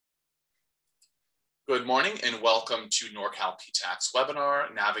Good morning and welcome to Norcal PTACs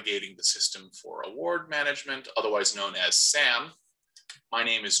webinar, Navigating the System for Award Management, otherwise known as SAM. My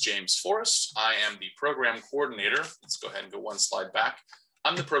name is James Forrest. I am the program coordinator. Let's go ahead and go one slide back.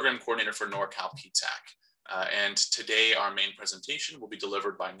 I'm the program coordinator for Norcal PTAC. And today our main presentation will be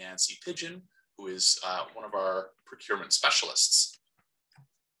delivered by Nancy Pigeon, who is one of our procurement specialists.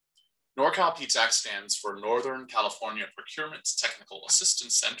 Norcal PTAC stands for Northern California Procurement Technical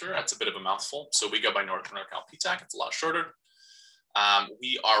Assistance Center. That's a bit of a mouthful, so we go by Norcal PTAC. It's a lot shorter.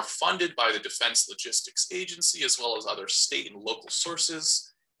 We are funded by the Defense Logistics Agency as well as other state and local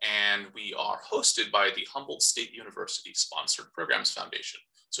sources, and we are hosted by the Humboldt State University Sponsored Programs Foundation.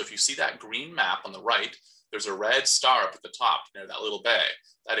 So if you see that green map on the right, there's a red star up at the top near that little bay.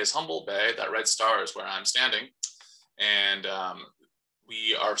 That is Humboldt Bay. That red star is where I'm standing. And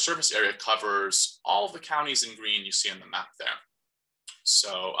our service area covers all of the counties in green you see on the map there.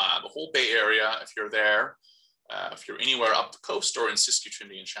 So the whole Bay Area, if you're there, if you're anywhere up the coast or in Siskiyou,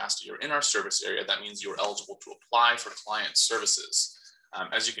 Trinity, and Shasta, you're in our service area. That means you're eligible to apply for client services.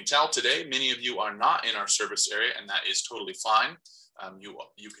 As you can tell today, many of you are not in our service area, and that is totally fine.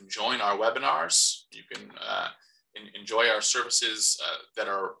 You can join our webinars. You can enjoy our services that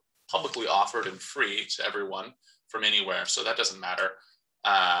are publicly offered and free to everyone from anywhere, so that doesn't matter.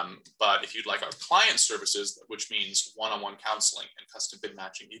 But if you'd like our client services, which means one-on-one counseling and custom bid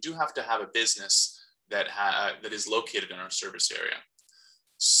matching, you do have to have a business that is located in our service area.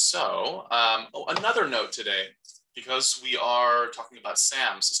 So another note today, because we are talking about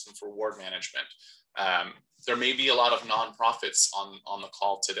SAM, System for Award Management, there may be a lot of nonprofits on the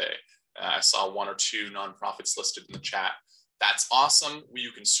call today. I saw one or two nonprofits listed in the chat. That's awesome.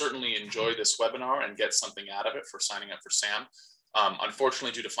 You can certainly enjoy this webinar and get something out of it for signing up for SAM.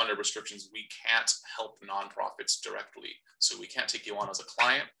 Unfortunately, due to funder restrictions, we can't help nonprofits directly. So we can't take you on as a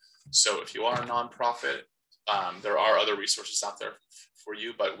client. So if you are a nonprofit, there are other resources out there for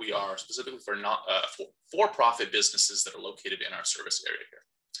you, but we are specifically for-profit businesses that are located in our service area here.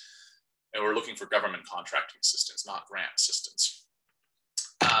 And we're looking for government contracting assistance, not grant assistance.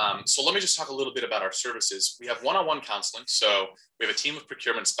 So let me just talk a little bit about our services. We have one-on-one counseling. So we have a team of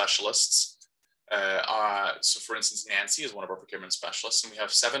procurement specialists. So for instance, Nancy is one of our procurement specialists, and we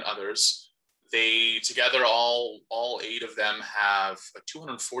have 7 others. They together, all 8 of them have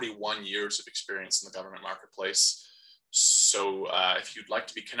 241 years of experience in the government marketplace. So if you'd like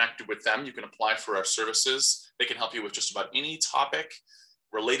to be connected with them, you can apply for our services. They can help you with just about any topic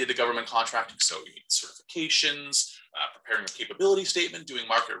related to government contracting. So you need certifications, preparing a capability statement, doing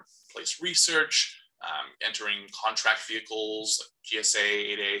marketplace research, entering contract vehicles, like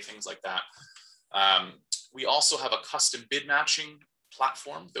GSA, 8A, things like that. We also have a custom bid matching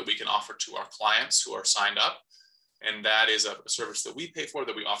platform that we can offer to our clients who are signed up. And that is a service that we pay for,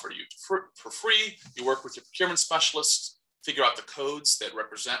 that we offer you for free. You work with your procurement specialist, figure out the codes that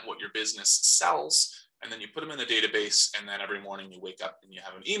represent what your business sells, and then you put them in a database. And then every morning you wake up and you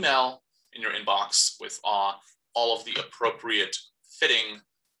have an email in your inbox with all of the appropriate fitting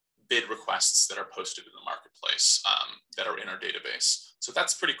bid requests that are posted in the marketplace that are in our database. So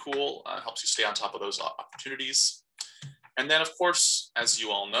that's pretty cool. Helps you stay on top of those opportunities. And then, of course, as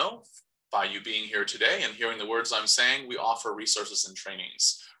you all know, by you being here today and hearing the words I'm saying, we offer resources and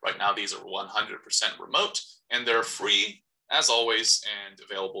trainings. Right now, these are 100% remote, and they're free, as always, and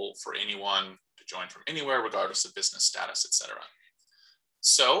available for anyone to join from anywhere, regardless of business status, etc.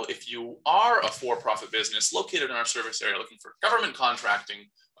 So if you are a for-profit business located in our service area looking for government contracting,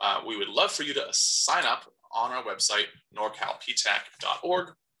 we would love for you to sign up on our website,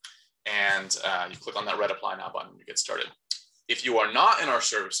 norcalptac.org, and you click on that red apply now button to get started. If you are not in our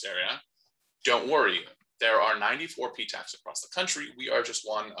service area, don't worry. There are 94 PTACs across the country. We are just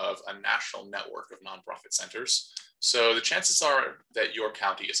one of a national network of nonprofit centers. So the chances are that your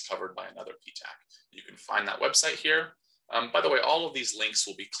county is covered by another PTAC. You can find that website here. By the way, all of these links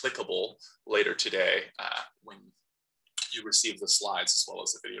will be clickable later today when you receive the slides as well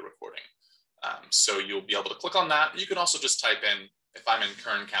as the video recording. So you'll be able to click on that. You can also just type in, if I'm in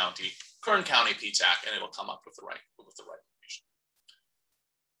Kern County PTAC, and it'll come up with the right information.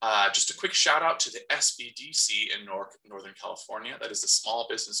 Just a quick shout out to the SBDC in Northern California. That is the Small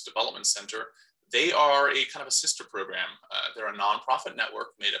Business Development Center. They are a kind of a sister program. They're a nonprofit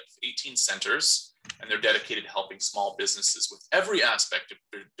network made up of 18 centers, and they're dedicated to helping small businesses with every aspect of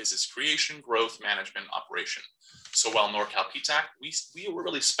business creation, growth, management, operation. So while Norcal PTAC, we were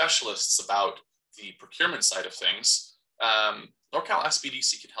really specialists about the procurement side of things, Norcal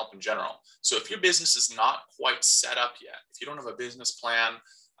SBDC can help in general. So if your business is not quite set up yet, if you don't have a business plan,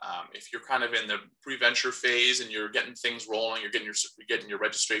 if you're kind of in the pre-venture phase and you're getting things rolling, you're getting your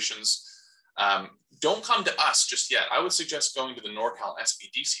registrations, don't come to us just yet. I would suggest going to the Norcal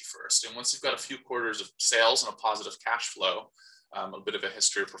SBDC first. And once you've got a few quarters of sales and a positive cash flow, a bit of a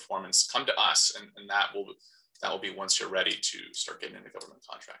history of performance, come to us, and that will be once you're ready to start getting into government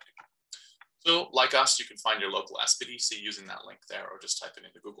contracting. So like us, you can find your local SBDC using that link there, or just type it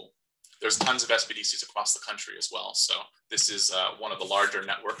into Google. There's tons of SBDCs across the country as well. So this is one of the larger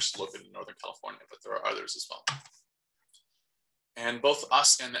networks located in Northern California, but there are others as well. And both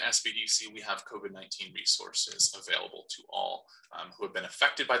us and the SBDC, we have COVID-19 resources available to all who have been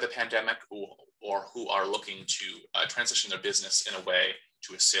affected by the pandemic or who are looking to transition their business in a way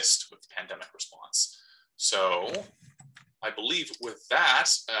to assist with the pandemic response. So I believe with that,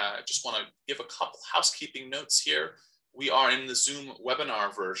 I just want to give a couple housekeeping notes here. We are in the Zoom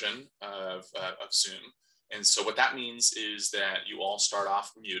webinar version of Zoom. And so what that means is that you all start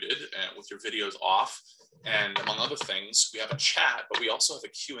off muted with your videos off. And among other things, we have a chat, but we also have a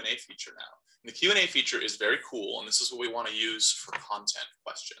Q&A feature now. And the Q&A feature is very cool, and this is what we want to use for content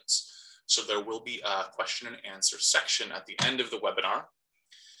questions. So there will be a question and answer section at the end of the webinar.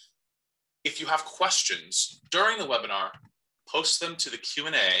 If you have questions during the webinar, post them to the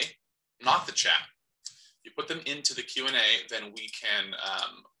Q&A, not the chat. You put them into the Q&A, then we can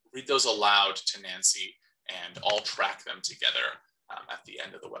read those aloud to Nancy and all track them together at the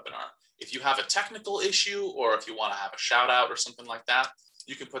end of the webinar. If you have a technical issue, or if you want to have a shout out or something like that,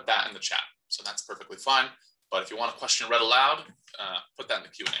 you can put that in the chat. So that's perfectly fine. But if you want a question read aloud, put that in the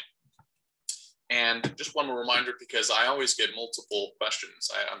Q&A. And just one more reminder, because I always get multiple questions.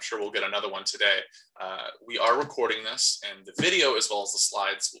 I'm sure we'll get another one today. We are recording this, and the video as well as the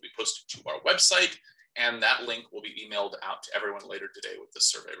slides will be posted to our website. And that link will be emailed out to everyone later today with the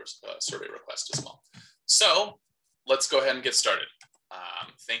survey request as well. So let's go ahead and get started.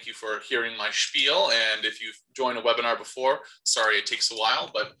 Thank you for hearing my spiel. And if you've joined a webinar before, sorry it takes a while,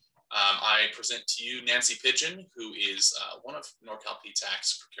 but I present to you Nancy Pigeon, who is one of Norcal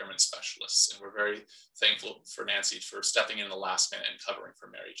PTAC's procurement specialists. And we're very thankful for Nancy for stepping in the last minute and covering for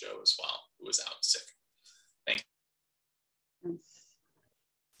Mary Jo as well, who was out sick. Thank you.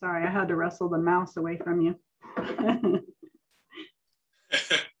 Sorry, I had to wrestle the mouse away from you.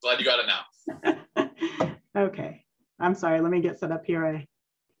 Glad you got it now. Okay, I'm sorry, let me get set up here. I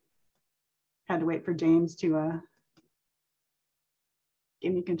had to wait for James to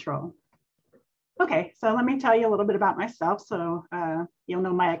give me control. Okay, so let me tell you a little bit about myself so you'll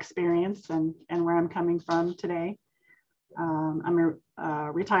know my experience and where I'm coming from today. I'm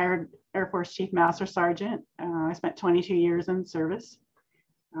a retired Air Force Chief Master Sergeant. I spent 22 years in service.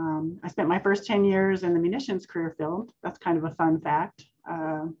 I spent my first 10 years in the munitions career field. That's kind of a fun fact.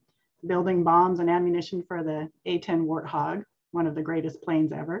 Building bombs and ammunition for the A-10 Warthog, one of the greatest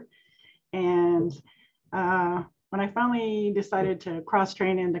planes ever. And when I finally decided to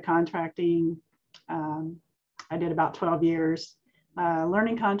cross-train into contracting, I did about 12 years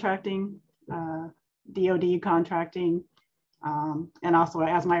learning contracting, DoD contracting, and also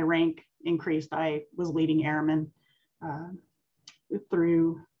as my rank increased, I was leading airmen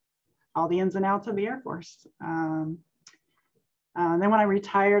through all the ins and outs of the Air Force. Then when I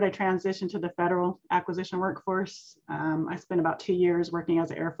retired, I transitioned to the federal acquisition workforce. I spent about 2 years working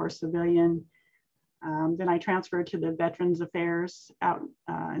as an Air Force civilian. Then I transferred to the Veterans Affairs out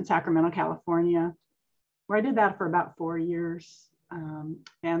in Sacramento, California, where I did that for about 4 years. And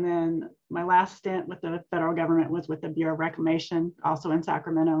then my last stint with the federal government was with the Bureau of Reclamation, also in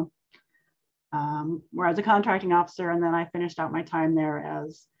Sacramento, where I was a contracting officer. And then I finished out my time there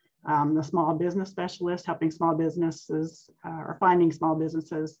as the small business specialist, helping small businesses or finding small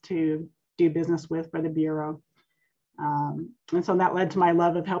businesses to do business with for the Bureau. And so that led to my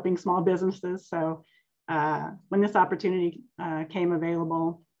love of helping small businesses. So when this opportunity came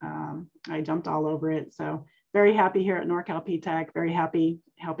available, I jumped all over it. So very happy here at Norcal PTAC, very happy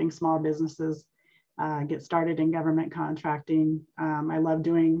helping small businesses get started in government contracting. I love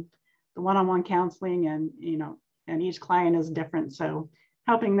doing the one-on-one counseling, and and each client is different. So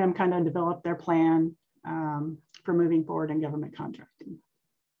helping them kind of develop their plan for moving forward in government contracting.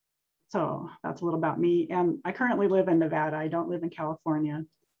 So that's a little about me. And I currently live in Nevada. I don't live in California.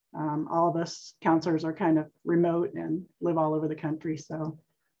 All of us counselors are kind of remote and live all over the country. So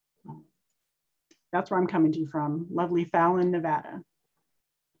that's where I'm coming to you from, lovely Fallon, Nevada,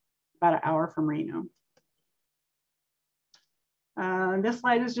 about an hour from Reno. This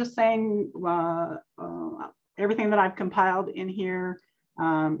slide is just saying everything that I've compiled in here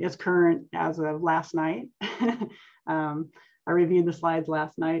is current as of last night. I reviewed the slides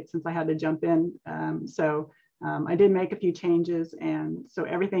last night since I had to jump in. I did make a few changes, and so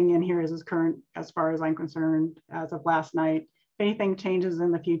everything in here is as current as far as I'm concerned as of last night. If anything changes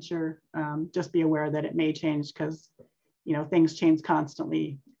in the future, just be aware that it may change because, you know, things change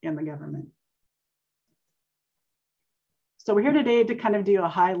constantly in the government. So we're here today to kind of do a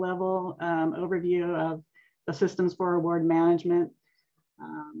high level overview of the systems for award management.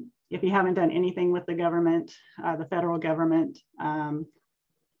 If you haven't done anything with the government, the federal government,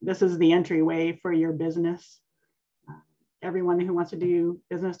 this is the entryway for your business. Everyone who wants to do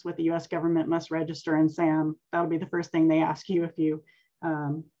business with the US government must register in SAM. That'll be the first thing they ask you if you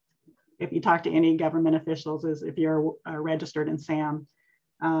talk to any government officials, is if you're registered in SAM.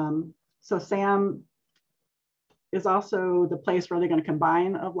 So SAM is also the place where they're going to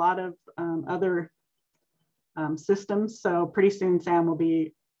combine a lot of other systems. So pretty soon SAM will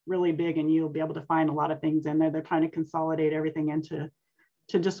be really big and you'll be able to find a lot of things in there. They're trying to consolidate everything into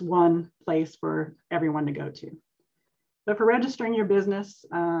just one place for everyone to go to. But for registering your business,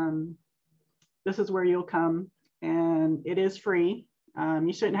 this is where you'll come, and it is free.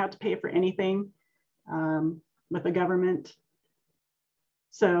 You shouldn't have to pay for anything with the government.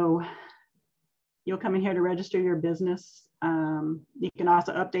 So you'll come in here to register your business. You can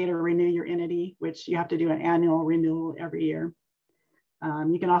also update or renew your entity, which you have to do an annual renewal every year.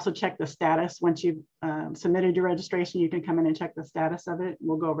 You can also check the status. Once you've submitted your registration, you can come in and check the status of it.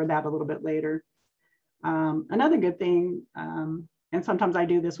 We'll go over that a little bit later. Another good thing, and sometimes I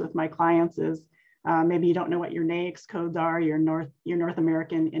do this with my clients, is maybe you don't know what your NAICS codes are, your North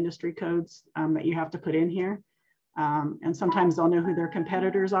American industry codes that you have to put in here. And sometimes they'll know who their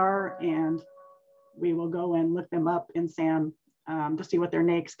competitors are, and we will go and look them up in SAM to see what their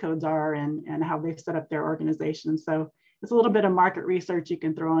NAICS codes are and how they've set up their organization. So it's a little bit of market research you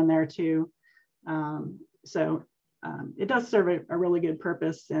can throw in there too. It does serve a really good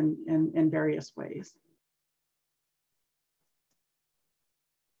purpose in various ways.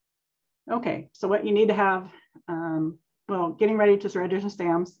 Okay, so what you need to have, well, getting ready to register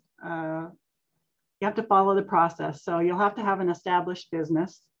SAMs, you have to follow the process. So you'll have to have an established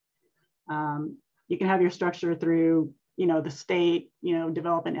business. You can have your structure through, you know, the state, you know,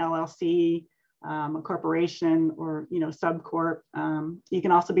 develop an LLC, a corporation, or, you know, subcorp. You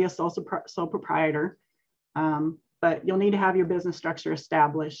can also be a sole proprietor, but you'll need to have your business structure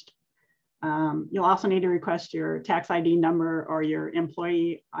established. You'll also need to request your tax ID number or your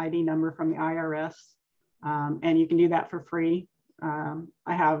employee ID number from the IRS, and you can do that for free. I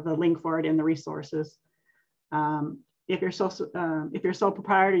have the link for it in the resources. If you're sole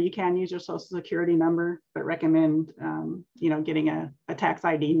proprietor, you can use your social security number, but recommend you know, getting a tax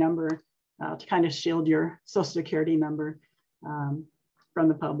ID number to kind of shield your social security number from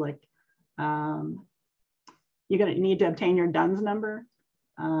the public. You're going to need to obtain your DUNS number,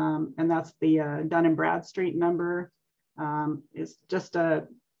 and that's the Dun and Bradstreet number. It's just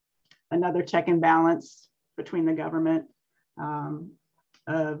another check and balance between the government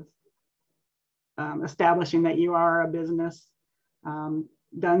of establishing that you are a business.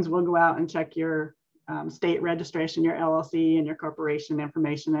 DUNS will go out and check your state registration, your LLC and your corporation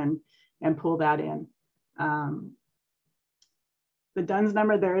information, and pull that in. The DUNS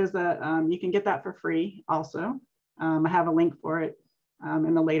number, there is you can get that for free also. I have a link for it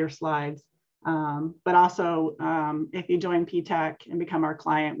in the later slides. But also, if you join PTAC and become our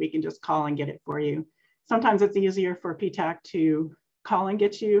client, we can just call and get it for you. Sometimes it's easier for PTAC to call and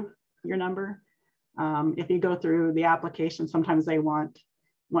get you your number. If you go through the application, sometimes they want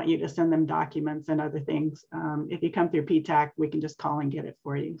you to send them documents and other things. If you come through PTAC, we can just call and get it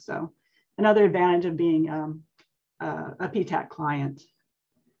for you. So another advantage of being a PTAC client.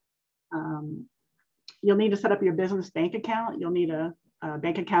 You'll need to set up your business bank account. You'll need a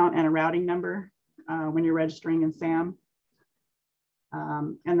bank account and a routing number when you're registering in SAM.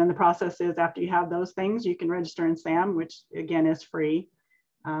 And then the process is, after you have those things, you can register in SAM, which again is free.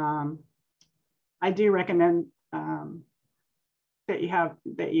 I do recommend that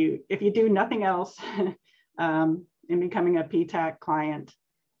if you do nothing else in becoming a PTAC client,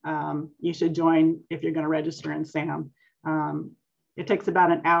 you should join if you're going to register in SAM. It takes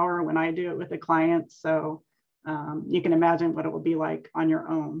about an hour when I do it with a client, so you can imagine what it will be like on your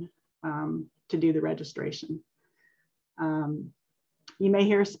own to do the registration. You may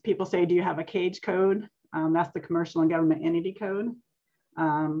hear people say, do you have a CAGE code? That's the Commercial and Government Entity Code.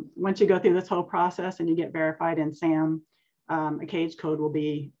 Once you go through this whole process and you get verified in SAM, a CAGE code will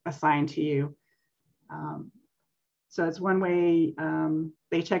be assigned to you. So it's one way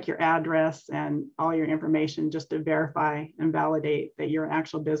they check your address and all your information just to verify and validate that you're an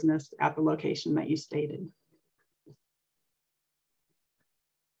actual business at the location that you stated.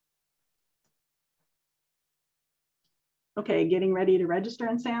 Okay, getting ready to register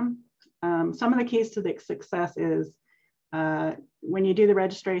in SAM. Some of the keys to the success is When you do the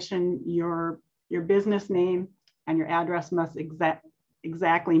registration, your business name and your address must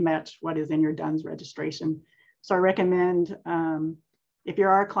exactly match what is in your DUNS registration. So I recommend, if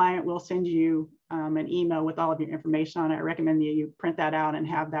you're our client, we'll send you an email with all of your information on it. I recommend you print that out and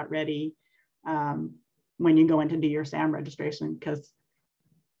have that ready when you go in to do your SAM registration, because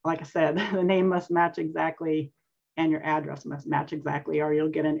like I said, the name must match exactly and your address must match exactly, or you'll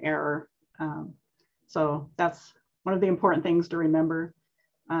get an error. So that's one of the important things to remember.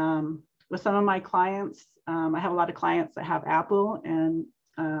 With some of my clients, I have a lot of clients that have Apple, and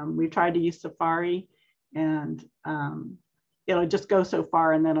we've tried to use Safari, and it'll just go so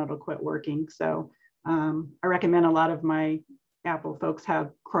far and then it'll quit working. So I recommend a lot of my Apple folks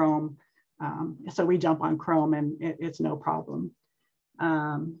have Chrome. So we jump on Chrome and it's no problem.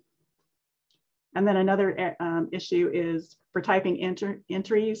 And then another issue is for typing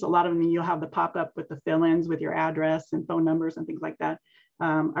entries. A lot of them, you'll have the pop-up with the fill-ins with your address and phone numbers and things like that.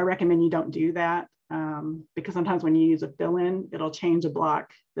 I recommend you don't do that because sometimes when you use a fill-in, it'll change a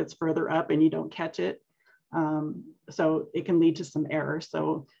block that's further up and you don't catch it. So it can lead to some errors.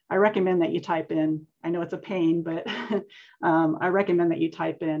 So I recommend that you type in, I know it's a pain, but I recommend that you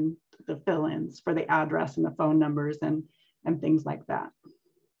type in the fill-ins for the address and the phone numbers and things like that.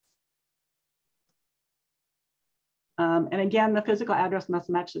 And again, the physical address must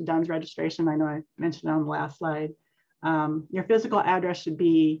match the DUNS registration. I know I mentioned it on the last slide. Your physical address should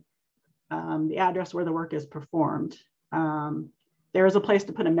be the address where the work is performed. There is a place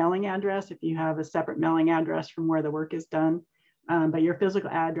to put a mailing address if you have a separate mailing address from where the work is done, but your physical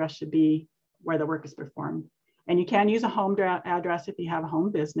address should be where the work is performed. And you can use a home address if you have a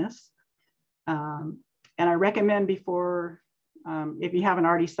home business. And I recommend before, if you haven't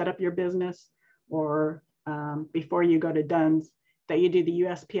already set up your business or before you go to DUNS, that you do the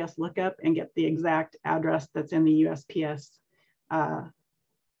USPS lookup and get the exact address that's in the USPS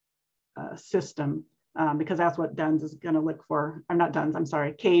system, because that's what DUNS is going to look for. I'm not DUNS, I'm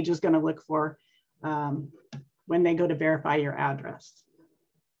sorry, CAGE is going to look for when they go to verify your address.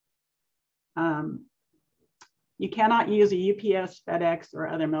 You cannot use a UPS, FedEx, or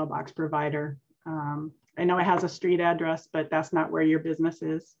other mailbox provider. I know it has a street address, but that's not where your business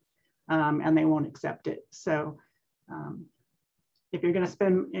is, and they won't accept it. So if you're going to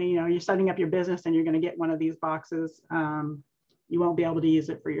spend, you're setting up your business and you're going to get one of these boxes, you won't be able to use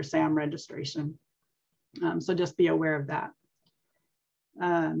it for your SAM registration. So just be aware of that.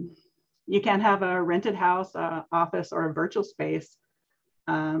 You can have a rented house, office, or a virtual space,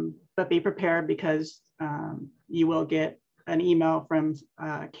 but be prepared because you will get an email from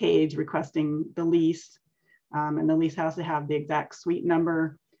CAGE requesting the lease, and the lease has to have the exact suite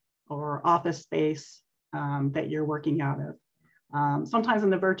number or office space that you're working out of. Sometimes in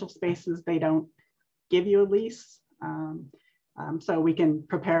the virtual spaces, they don't give you a lease. So we can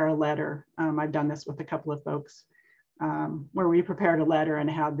prepare a letter. I've done this with a couple of folks where we prepared a letter and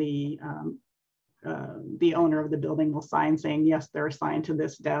had the owner of the building will sign saying, yes, they're assigned to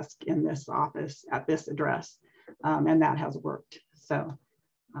this desk in this office at this address. And that has worked. So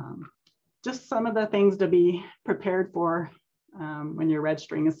just some of the things to be prepared for when you're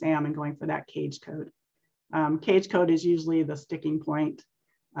registering a SAM and going for that CAGE code. CAGE code is usually the sticking point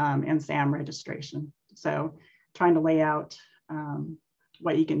in SAM registration. So trying to lay out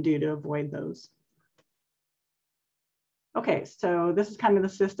what you can do to avoid those. Okay, so this is kind of the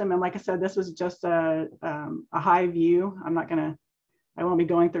system. And like I said, this was just a high view. I won't be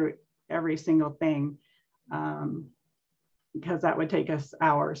going through every single thing because that would take us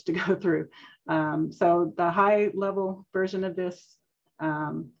hours to go through. So the high level version of this,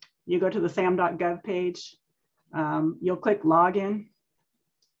 you go to the sam.gov page. You'll click login.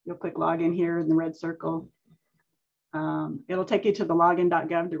 You'll click login here in the red circle. It'll take you to the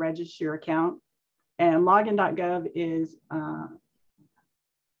login.gov to register your account. And login.gov is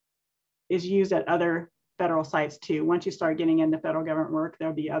used at other federal sites too. Once you start getting into federal government work,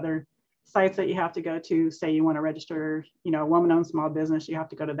 there'll be other sites that you have to go to. Say you want to register, a woman-owned small business, you have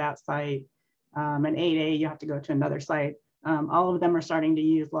to go to that site. An 8A, you have to go to another site. All of them are starting to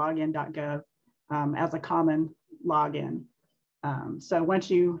use login.gov as a common login. So once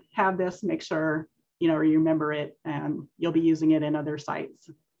you have this, make sure you remember it, and you'll be using it in other sites.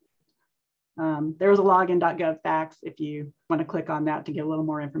 There's a login.gov fax if you want to click on that to get a little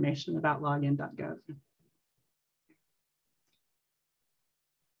more information about login.gov.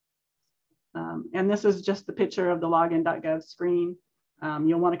 And this is just the picture of the login.gov screen.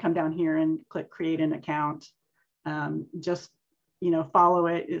 You'll want to come down here and click create an account. Just follow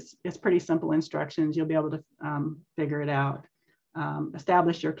it. It's pretty simple instructions. You'll be able to figure it out.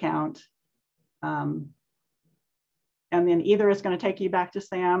 Establish your account. And then either it's going to take you back to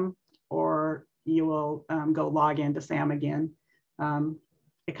SAM, or you will go log into SAM again.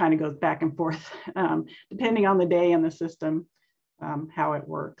 It kind of goes back and forth, depending on the day and the system, how it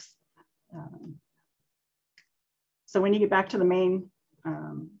works. So when you get back to the main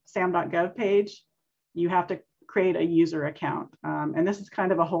sam.gov page, you have to create a user account. And this is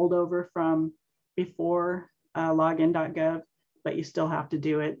kind of a holdover from before login.gov, but you still have to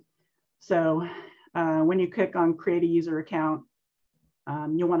do it. So when you click on create a user account,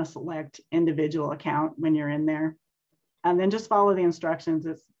 you'll want to select individual account when you're in there. And then just follow the instructions.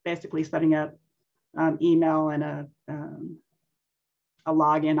 It's basically setting up email and a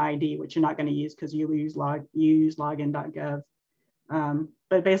login ID, which you're not going to use because you use login.gov.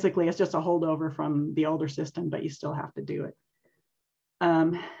 But basically, it's just a holdover from the older system, but you still have to do it.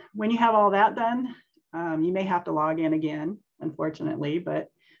 When you have all that done, you may have to log in again, unfortunately, but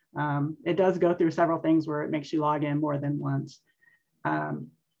it does go through several things where it makes you log in more than once. And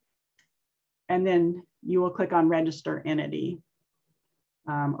then you will click on register entity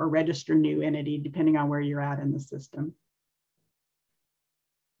or register new entity, depending on where you're at in the system.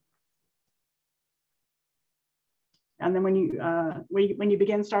 And then when you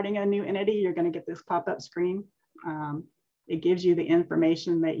begin starting a new entity, you're going to get this pop-up screen. It gives you the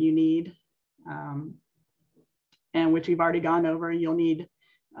information that you need, and which we've already gone over. You'll need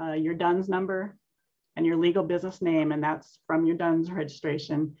your DUNS number and your legal business name, and that's from your DUNS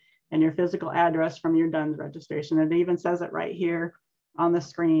registration, and your physical address from your DUNS registration. And it even says it right here on the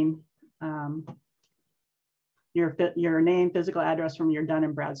screen. Your name, physical address from your Dun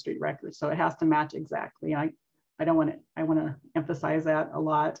and Bradstreet records. So it has to match exactly. I want to emphasize that a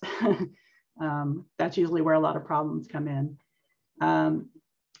lot. That's usually where a lot of problems come in.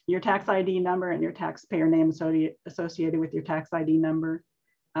 Your tax ID number and your taxpayer name associated with your tax ID number.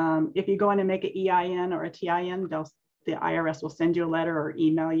 If you go in and make an EIN or a TIN, the IRS will send you a letter or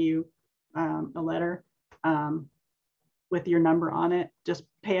email you a letter with your number on it. Just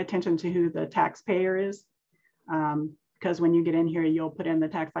pay attention to who the taxpayer is, because when you get in here, you'll put in the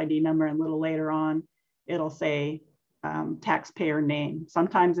tax ID number, and a little later on, it'll say taxpayer name.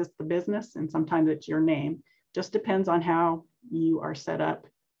 Sometimes it's the business and sometimes it's your name. Just depends on how you are set up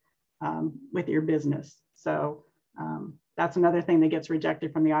with your business. So that's another thing that gets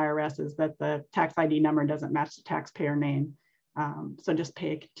rejected from the IRS, is that the tax ID number doesn't match the taxpayer name. So just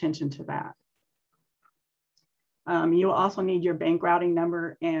pay attention to that. You will also need your bank routing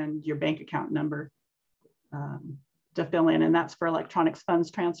number and your bank account number to fill in, and that's for electronic funds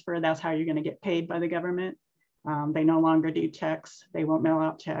transfer. That's how you're going to get paid by the government. They no longer do checks. They won't mail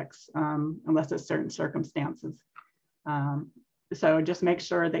out checks unless it's certain circumstances. So just make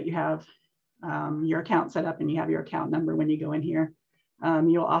sure that you have your account set up and you have your account number when you go in here.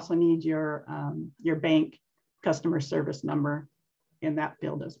 You'll also need your bank customer service number in that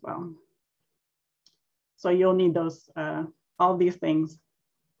field as well. So you'll need those, all these things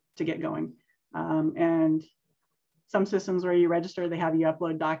to get going. And some systems where you register, they have you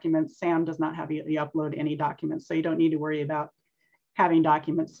upload documents. SAM does not have you upload any documents, so you don't need to worry about having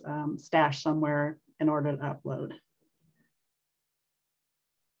documents stashed somewhere in order to upload.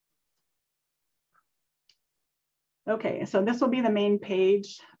 Okay, so this will be the main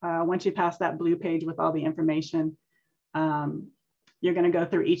page. Once you pass that blue page with all the information, you're going to go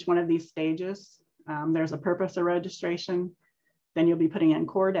through each one of these stages. There's a purpose of registration. Then you'll be putting in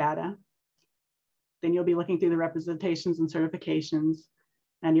core data. Then you'll be looking through the representations and certifications,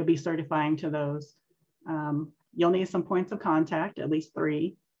 and you'll be certifying to those. You'll need some points of contact, at least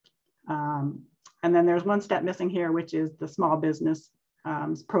 3. And then there's one step missing here, which is the small business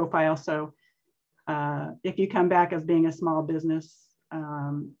profile. So if you come back as being a small business,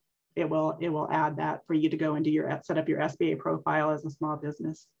 it will add that for you to go into set up your SBA profile as a small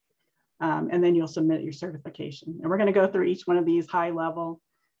business. And then you'll submit your certification. And we're going to go through each one of these high level.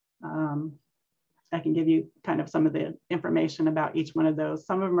 I can give you kind of some of the information about each one of those.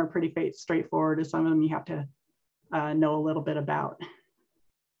 Some of them are pretty straightforward, and some of them you have to know a little bit about.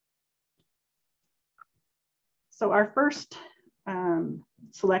 So our first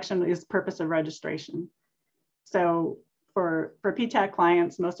selection is purpose of registration. So for PTAC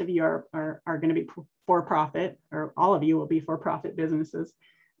clients, most of you are going to be for-profit, or all of you will be for-profit businesses.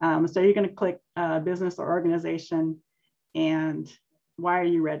 So you're going to click business or organization, and why are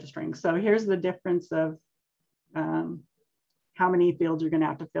you registering? So here's the difference of how many fields you're going to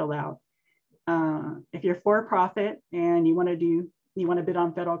have to fill out. If you're for-profit and you want to bid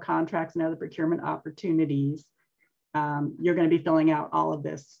on federal contracts and other procurement opportunities, you're going to be filling out all of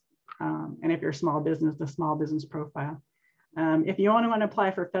this. And if you're a small business, the small business profile. If you only want to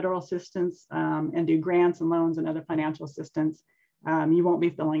apply for federal assistance and do grants and loans and other financial assistance, you won't be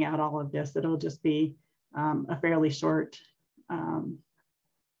filling out all of this. It'll just be a fairly short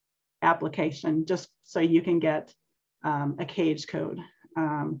application, just so you can get a CAGE code,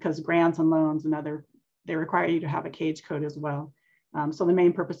 because grants and loans and other, they require you to have a CAGE code as well. So the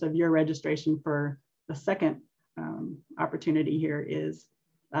main purpose of your registration for the second opportunity here is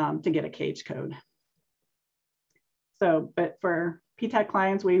to get a CAGE code. So, but for PTAC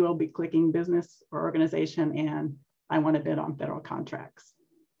clients, we will be clicking business or organization and I want to bid on federal contracts.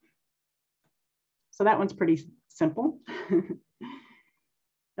 So that one's pretty simple.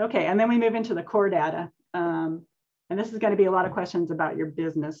 Okay, and then we move into the core data. And this is going to be a lot of questions about your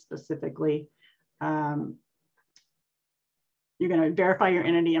business specifically. You're going to verify your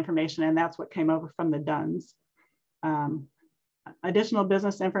entity information, and that's what came over from the DUNS. Additional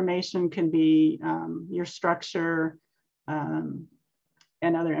business information can be your structure and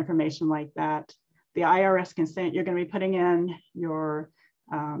other information like that. The IRS consent, you're going to be putting in your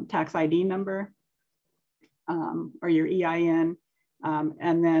tax ID number or your EIN.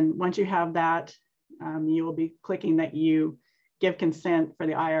 And then once you have that, you will be clicking that you give consent for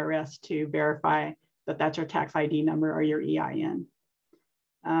the IRS to verify that that's your tax ID number or your EIN.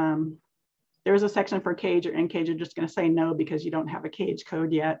 There's a section for CAGE or NCAGE. You're just going to say no because you don't have a CAGE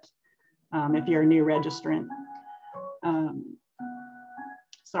code yet if you're a new registrant.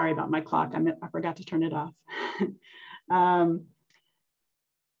 Sorry about my clock. I forgot to turn it off.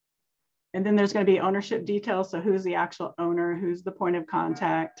 And then there's going to be ownership details. So who's the actual owner? Who's the point of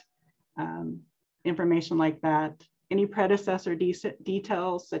contact? Information like that. Any predecessor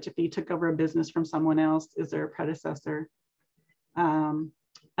details, such if you took over a business from someone else, is there a predecessor? And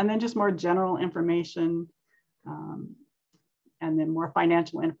then just more general information, and then more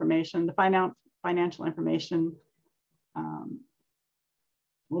financial information. The financial information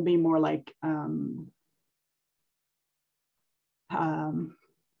will be more like,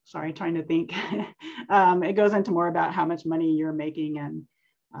 sorry, trying to think. It goes into more about how much money you're making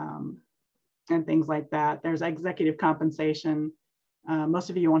and things like that. There's executive compensation. Most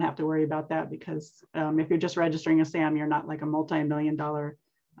of you won't have to worry about that because if you're just registering a SAM, you're not like a multi-million-dollar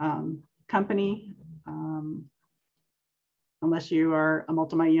company, unless you are a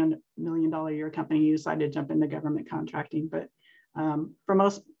multi-million-dollar year company, you decide to jump into government contracting. But for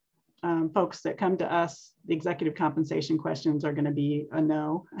most folks that come to us, the executive compensation questions are going to be a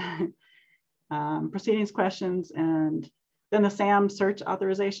no. Proceedings questions, and then the SAM search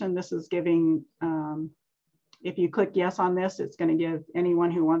authorization. This is giving, if you click yes on this, it's going to give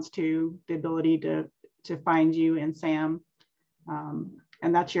anyone who wants to the ability to find you in SAM.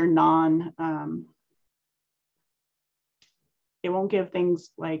 And that's your it won't give things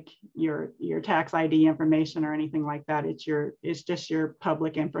like your tax ID information or anything like that. It's just your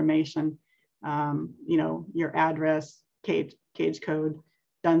public information, you know, your address, CAGE code,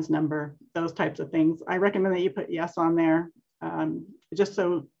 DUNS number, those types of things. I recommend that you put yes on there, just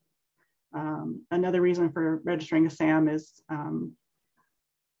so another reason for registering a SAM is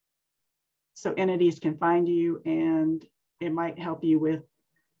so entities can find you, and it might help you with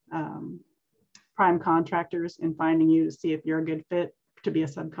prime contractors in finding you to see if you're a good fit to be a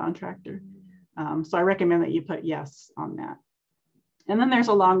subcontractor. So I recommend that you put yes on that. And then there's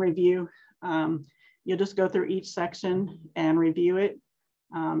a long review. You'll just go through each section and review it.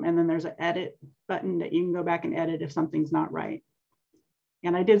 And then there's an edit button that you can go back and edit if something's not right.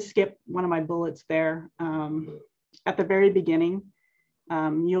 And I did skip one of my bullets there. At the very beginning,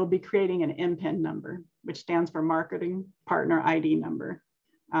 you'll be creating an MPIN number, which stands for Marketing Partner ID number.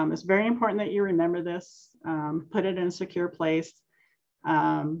 It's very important that you remember this, put it in a secure place,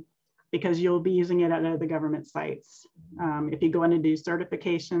 because you'll be using it at other government sites. If you go in to do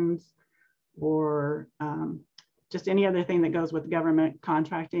certifications or just any other thing that goes with government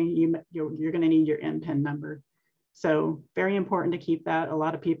contracting, you're going to need your MPIN number. So very important to keep that. A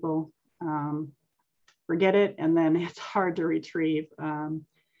lot of people forget it, and then it's hard to retrieve.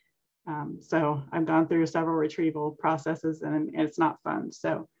 So I've gone through several retrieval processes, and it's not fun.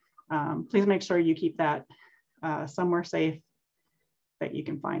 So please make sure you keep that somewhere safe that you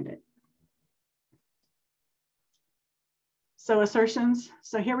can find it. So assertions.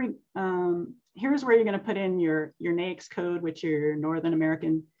 So here's where you're going to put in your NAICS code, which are your Northern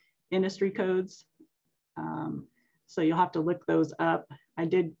American industry codes. So you'll have to look those up. I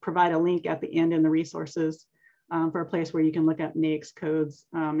did provide a link at the end in the resources for a place where you can look up NAICS codes.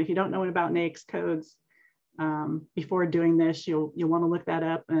 If you don't know about NAICS codes, before doing this, you'll want to look that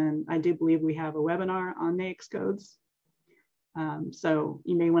up. And I do believe we have a webinar on NAICS codes. So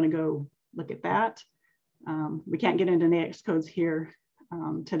you may want to go look at that. We can't get into NAICS codes here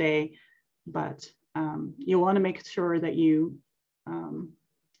today, but you want to make sure that you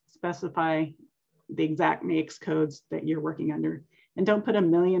specify the exact NAICS codes that you're working under. And don't put a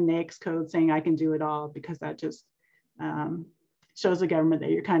million NAICS codes saying I can do it all, because that just shows the government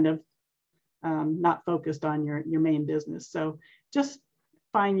that you're kind of not focused on your main business. So just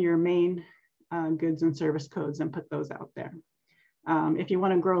find your main goods and service codes and put those out there. If you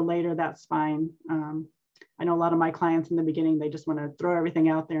want to grow later, that's fine. I know a lot of my clients in the beginning, they just want to throw everything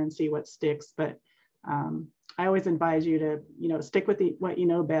out there and see what sticks. But I always advise you to, stick with what you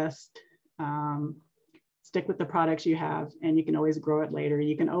know best, stick with the products you have, and you can always grow it later.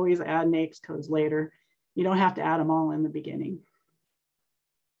 You can always add NAICS codes later. You don't have to add them all in the beginning.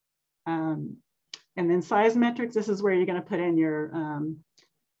 And then size metrics, this is where you're going to put in your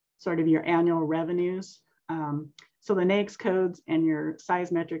sort of your annual revenues. So the NAICS codes and your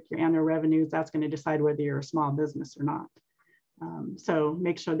size metric, your annual revenues, that's going to decide whether you're a small business or not. So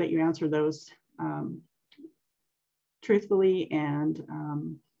make sure that you answer those truthfully,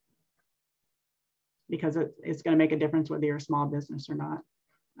 and because it's going to make a difference whether you're a small business or not.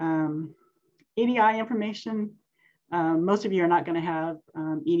 EDI information, most of you are not going to have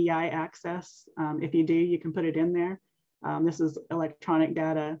EDI access. If you do, you can put it in there. This is electronic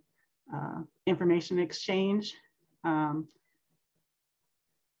data information exchange. And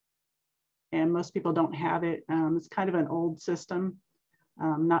most people don't have it. It's kind of an old system.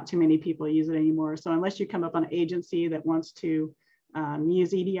 Not too many people use it anymore. So unless you come up on an agency that wants to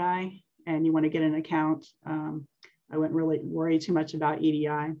use EDI and you want to get an account, I wouldn't really worry too much about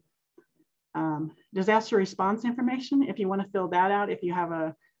EDI. Disaster response information, if you want to fill that out, if you have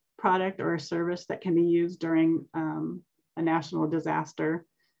a product or a service that can be used during a national disaster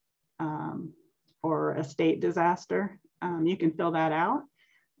or a state disaster, you can fill that out.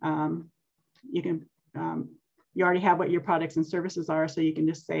 You already have what your products and services are, so you can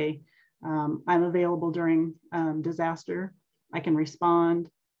just say, I'm available during disaster. I can respond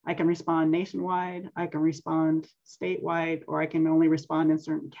nationwide, I can respond statewide, or I can only respond in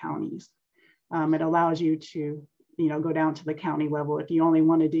certain counties. It allows you to, go down to the county level. If you only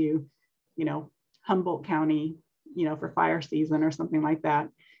want to do, Humboldt County, for fire season or something like that,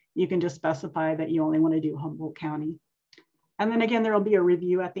 you can just specify that you only want to do Humboldt County. And then again, there will be a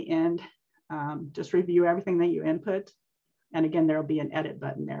review at the end. Just review everything that you input. And again, there'll be an edit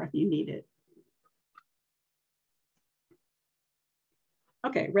button there if you need it.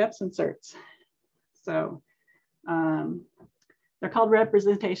 Okay, reps and certs. So they're called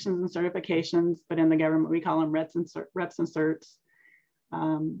representations and certifications, but in the government, we call them reps and certs.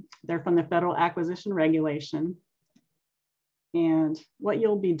 They're from the Federal Acquisition Regulation. And what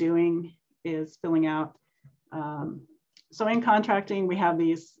you'll be doing is filling out, so in contracting, we have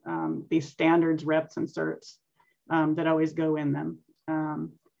these standards, reps and certs that always go in them.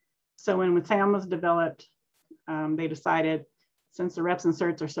 So when SAM was developed, they decided, since the reps and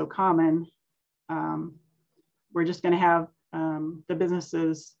certs are so common, we're just going to have the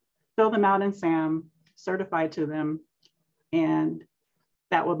businesses fill them out in SAM, certify to them, and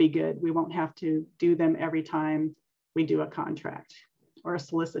that will be good. We won't have to do them every time we do a contract or a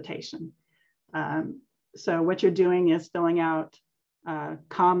solicitation. So what you're doing is filling out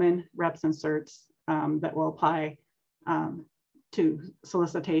common reps and certs that will apply to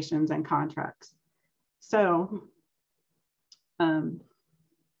solicitations and contracts. So, and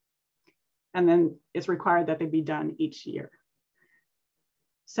then it's required that they be done each year.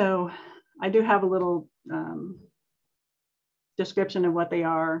 So I do have a little description of what they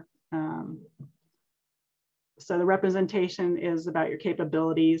are. So the representation is about your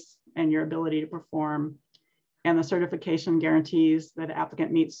capabilities and your ability to perform, and the certification guarantees that an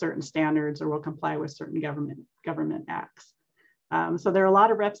applicant meets certain standards or will comply with certain government acts. So there are a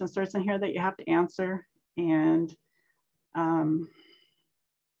lot of reps and certs in here that you have to answer, and I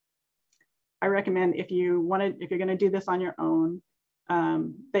recommend if you're going to do this on your own,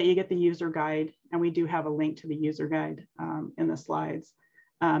 that you get the user guide, and we do have a link to the user guide in the slides,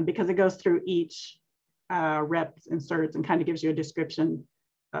 because it goes through each reps and certs and kind of gives you a description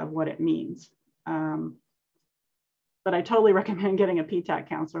of what it means. But I totally recommend getting a PTAC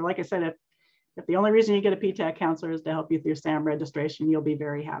counselor. Like I said, if the only reason you get a PTAC counselor is to help you through SAM registration, you'll be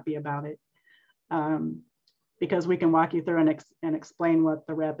very happy about it. Because we can walk you through and explain what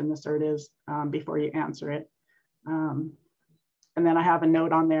the rep and the cert is before you answer it. And then I have a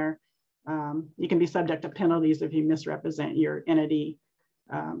note on there. You can be subject to penalties if you misrepresent your entity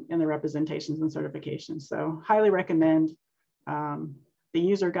in the representations and certifications. So highly recommend the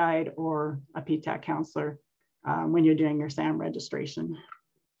user guide or a PTAC counselor when you're doing your SAM registration.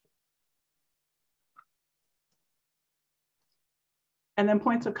 And then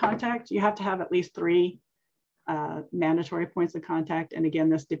points of contact, you have to have at least 3 mandatory points of contact. And again,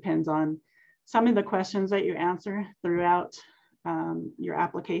 this depends on some of the questions that you answer throughout your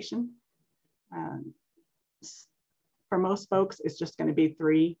application. For most folks, it's just going to be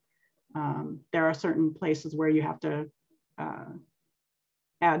 3. There are certain places where you have to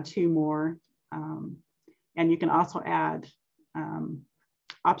add 2 more. And you can also add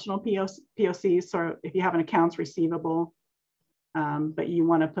optional POCs. So if you have an accounts receivable, but you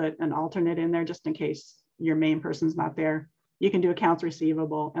want to put an alternate in there just in case your main person's not there, you can do accounts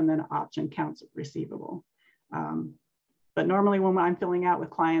receivable and then option accounts receivable. But normally when I'm filling out with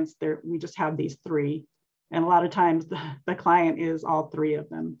clients, we just have these 3. And a lot of times the client is all 3 of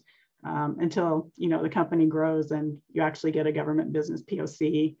them until the company grows and you actually get a government business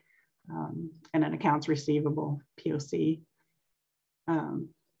POC and an accounts receivable POC.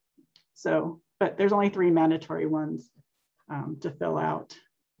 But there's only 3 mandatory ones to fill out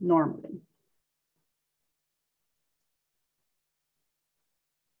normally.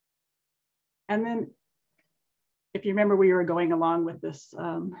 And then if you remember, we were going along with this,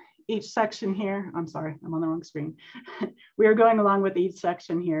 each section here, I'm sorry, I'm on the wrong screen. We were going along with each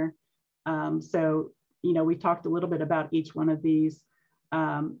section here. We talked a little bit about each one of these.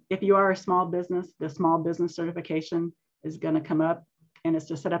 If you are a small business, the small business certification is going to come up, and it's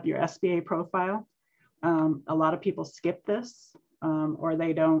to set up your SBA profile. A lot of people skip this, or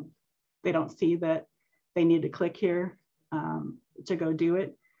they don't see that they need to click here to go do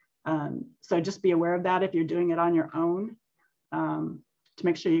it. So just be aware of that if you're doing it on your own, to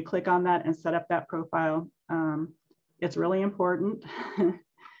make sure you click on that and set up that profile. It's really important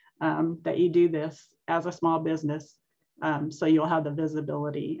that you do this as a small business, so you'll have the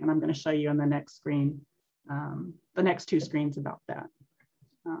visibility. And I'm going to show you on the next screen, the next 2 screens about that.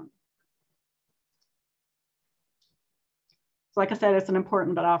 So like I said, it's an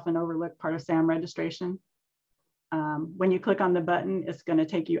important but often overlooked part of SAM registration. When you click on the button, it's going to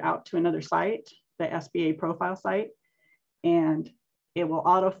take you out to another site, the SBA profile site, and it will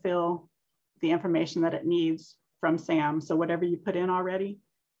autofill the information that it needs from SAM. So whatever you put in already,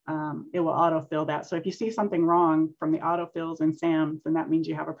 it will autofill that. So if you see something wrong from the autofills in SAM, then that means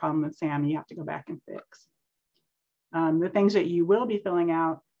you have a problem with SAM. You have to go back and fix. The things that you will be filling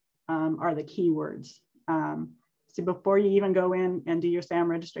out are the keywords. So before you even go in and do your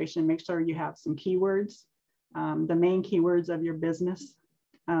SAM registration, make sure you have some keywords, the main keywords of your business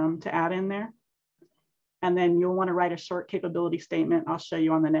to add in there. And then you'll want to write a short capability statement. I'll show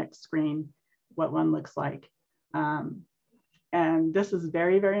you on the next screen what one looks like. And this is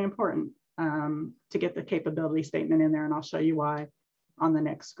very, very important to get the capability statement in there, and I'll show you why on the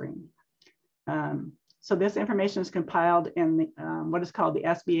next screen. So this information is compiled in the, what is called the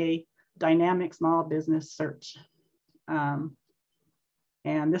SBA Dynamic Small Business Search.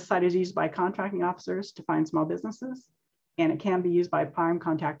 And this site is used by contracting officers to find small businesses, and it can be used by prime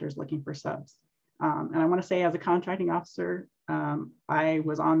contractors looking for subs. And I want to say, as a contracting officer, I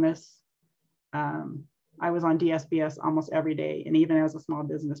was on this. I was on DSBS almost every day, and even as a small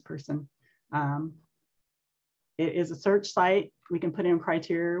business person. It is a search site. We can put in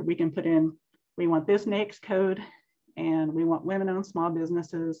criteria. We can put in, we want this NAICS code, and we want women-owned small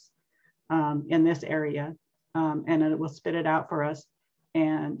businesses in this area, and it will spit it out for us.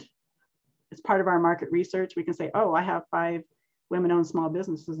 And as part of our market research, we can say, oh, I have 5 women-owned small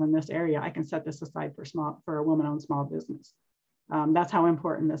businesses in this area. I can set this aside for a woman-owned small business. That's how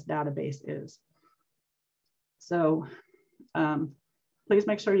important this database is. So please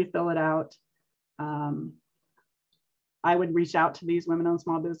make sure you fill it out. I would reach out to these women-owned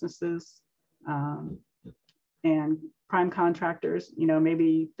small businesses and prime contractors.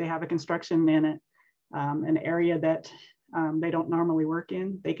 Maybe they have a construction in it, an area that they don't normally work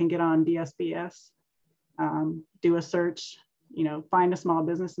in. They can get on DSBS, do a search, find a small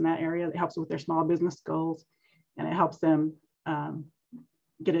business in that area that helps with their small business goals, and it helps them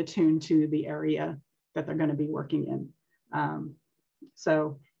get attuned to the area that they're going to be working in.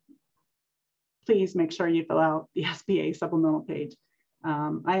 So please make sure you fill out the SBA supplemental page.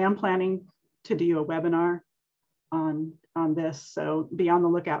 I am planning to do a webinar on this, so be on the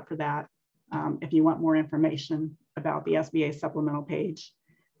lookout for that if you want more information about the SBA supplemental page.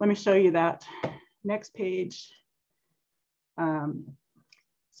 Let me show you that next page. So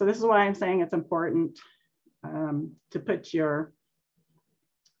this is why I'm saying it's important to put your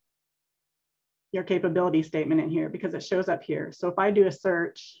capability statement in here, because it shows up here. So if I do a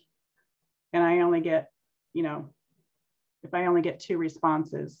search and I only get, if I only get 2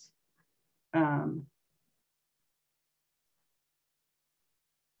 responses,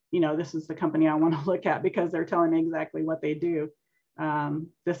 this is the company I want to look at because they're telling me exactly what they do.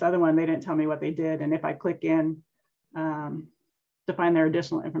 This other one, they didn't tell me what they did. And if I click in to find their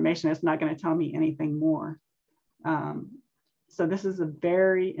additional information, it's not going to tell me anything more. So this is a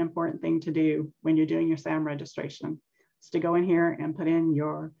very important thing to do when you're doing your SAM registration. It's to go in here and put in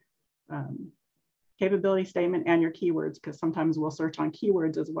your capability statement and your keywords, because sometimes we'll search on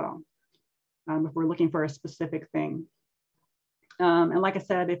keywords as well if we're looking for a specific thing. And like I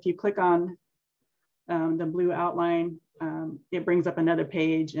said, if you click on the blue outline, it brings up another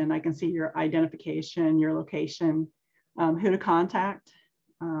page, and I can see your identification, your location, who to contact.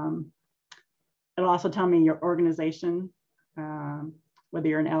 It'll also tell me your organization, whether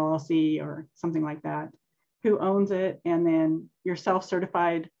you're an LLC or something like that, who owns it, and then your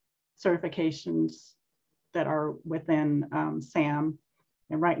self-certified certifications that are within SAM.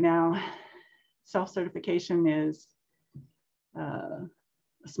 And right now, self-certification is a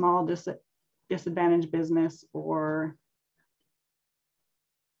small disadvantaged business, or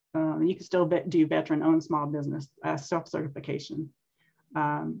you can still do veteran-owned small business self-certification.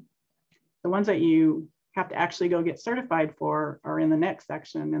 The ones that you have to actually go get certified for are in the next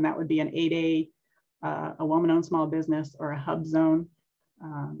section, and that would be an 8A, a woman-owned small business, or a hub zone.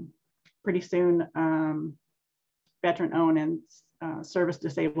 Pretty soon, veteran-owned and service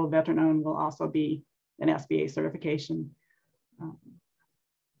disabled veteran-owned will also be an SBA certification.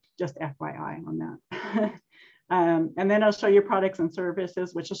 Just FYI on that. And then it'll show your products and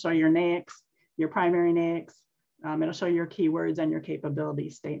services, which will show your NAICS, your primary NAICS. It'll show your keywords and your capability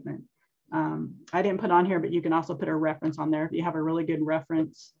statement. I didn't put on here, but you can also put a reference on there. If you have a really good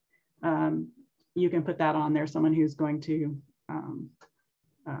reference, you can put that on there, someone who's going to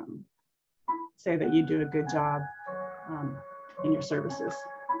say that you do a good job in your services.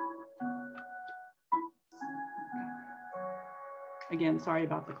 Again, sorry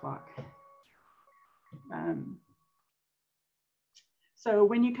about the clock. So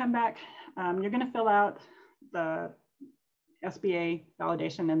when you come back, you're going to fill out the SBA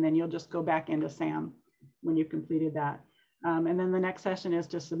validation, and then you'll just go back into SAM when you've completed that. And then the next session is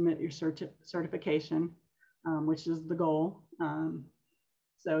to submit your certification, which is the goal.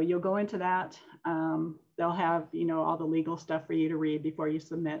 So you'll go into that. They'll have, all the legal stuff for you to read before you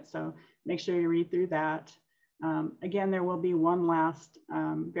submit. So make sure you read through that. Again, there will be one last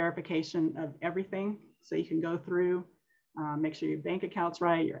verification of everything. So you can go through, make sure your bank account's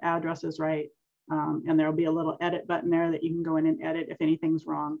right, your address is right, and there'll be a little edit button there that you can go in and edit if anything's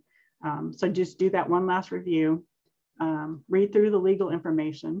wrong. So just do that one last review, read through the legal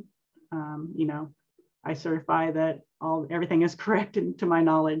information. I certify that everything is correct to my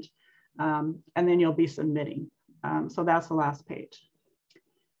knowledge, and then you'll be submitting. So that's the last page.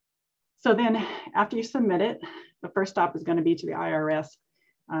 So then after you submit it, the first stop is going to be to the IRS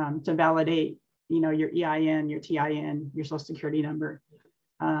to validate, your EIN, your TIN, your social security number.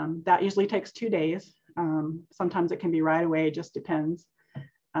 That usually takes 2 days. Sometimes it can be right away, it just depends.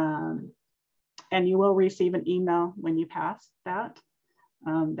 And you will receive an email when you pass that,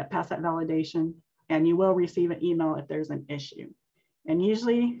 pass that validation, and you will receive an email if there's an issue. And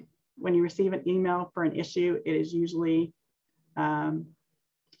usually when you receive an email for an issue, it is usually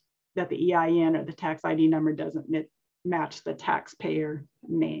that the EIN or the tax ID number doesn't match the taxpayer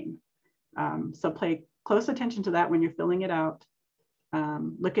name. So pay close attention to that when you're filling it out.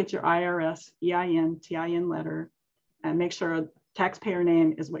 Look at your IRS, EIN, TIN letter, and make sure taxpayer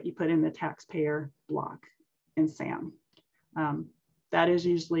name is what you put in the taxpayer block in SAM. That is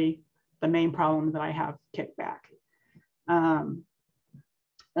usually the main problem that I have kicked back. And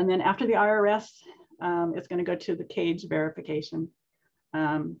then after the IRS, it's going to go to the CAGE verification.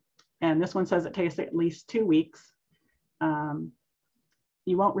 And this one says it takes at least 2 weeks.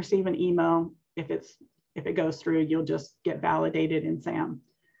 You won't receive an email if it goes through. You'll just get validated in SAM,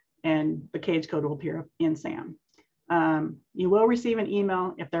 and the CAGE code will appear in SAM. You will receive an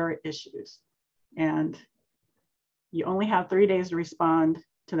email if there are issues, and you only have 3 days to respond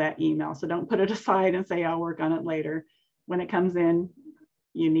to that email. So don't put it aside and say, I'll work on it later. When it comes in,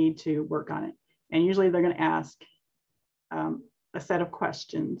 you need to work on it. And usually they're going to ask a set of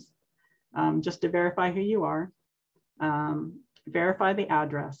questions just to verify who you are, verify the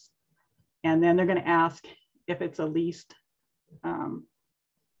address, and then they're going to ask if it's a leased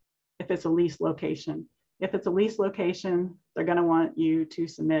location. If it's a leased location, they're going to want you to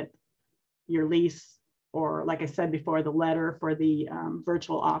submit your lease, or like I said before, the letter for the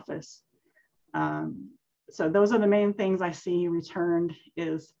virtual office. So those are the main things I see returned,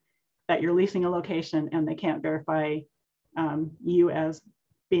 is that you're leasing a location and they can't verify you as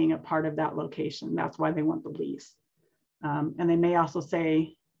being a part of that location. That's why they want the lease. And they may also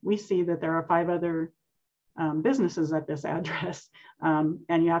say, we see that there are 5 other businesses at this address, and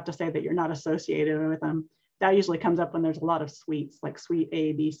you have to say that you're not associated with them. That usually comes up when there's a lot of suites, like suite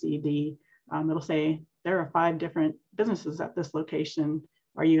A, B, C, D. It'll say there are 5 different businesses at this location.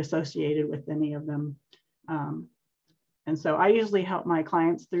 Are you associated with any of them? And so I usually help my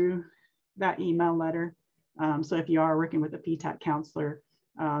clients through that email letter. So if you are working with a PTAC counselor,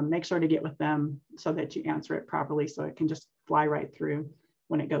 make sure to get with them so that you answer it properly, so it can just fly right through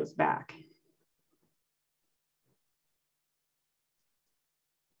when it goes back.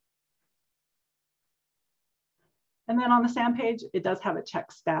 And then on the SAM page, it does have a check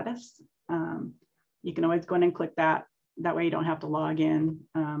status. You can always go in and click that. That way you don't have to log in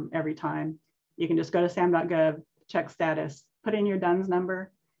every time. You can just go to sam.gov, check status, put in your DUNS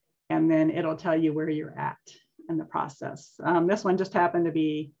number, and then it'll tell you where you're at in the process. This one just happened to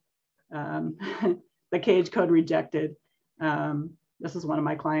be the cage code rejected. This is one of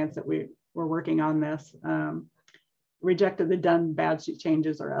my clients that we were working on this. Rejected the done badge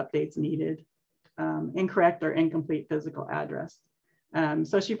changes or updates needed. Incorrect or incomplete physical address.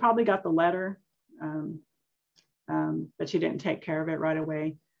 So she probably got the letter, but she didn't take care of it right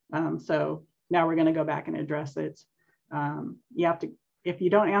away. So now we're going to go back and address it. You have to, if you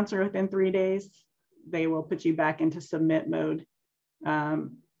don't answer within 3 days, they will put you back into submit mode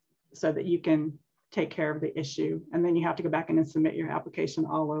so that you can take care of the issue. And then you have to go back in and submit your application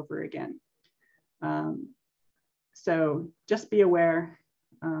all over again. So just be aware.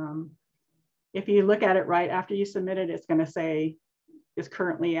 If you look at it right after you submit it, it's going to say it's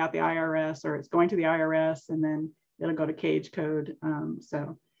currently at the IRS, or it's going to the IRS, and then it'll go to cage code.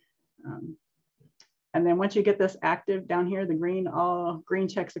 And then once you get this active down here, the green, all green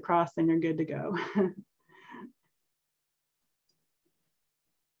checks across, then you're good to go.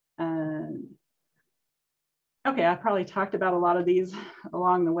 Okay, I probably talked about a lot of these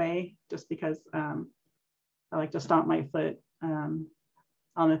along the way, just because I like to stomp my foot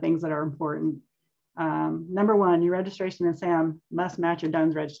on the things that are important. Number 1, your registration in SAM must match your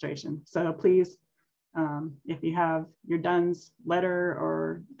DUNS registration. So please, if you have your DUNS letter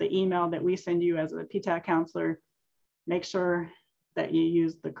or the email that we send you as a PTAC counselor, make sure that you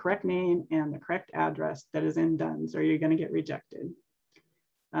use the correct name and the correct address that is in DUNS, or you're going to get rejected.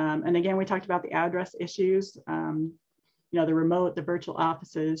 And again, we talked about the address issues. You know, the remote, the virtual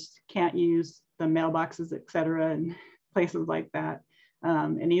offices can't use the mailboxes, et cetera, and places like that.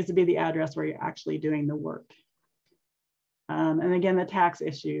 It needs to be the address where you're actually doing the work. And again, the tax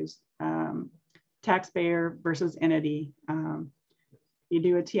issues, taxpayer versus entity. You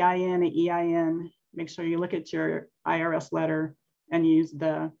do a TIN, an EIN, make sure you look at your IRS letter and use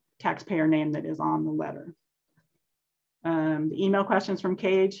the taxpayer name that is on the letter. The email questions from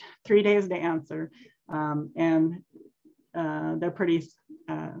Cage, 3 days to answer. And they're pretty,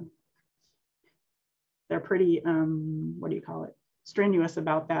 what do you call it? Strenuous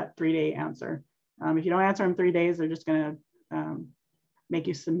about that 3-day answer. If you don't answer in 3 days, they're just going to make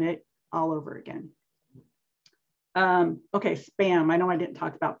you submit all over again. Okay, spam. I know I didn't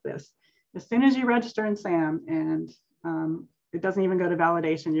talk about this. As soon as you register in SAM and it doesn't even go to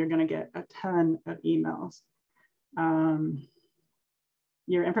validation, you're going to get a ton of emails.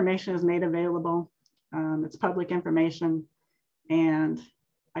 Your information is made available. It's public information. And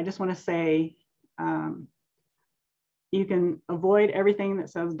I just want to say, you can avoid everything that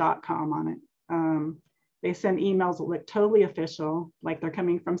says .com on it. They send emails that look totally official, like they're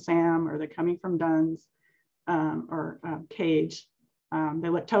coming from SAM or they're coming from DUNS or Cage. They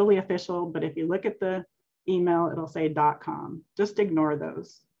look totally official, but if you look at the email, it'll say .com. Just ignore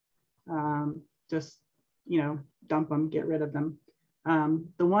those. Just, you know, dump them, get rid of them.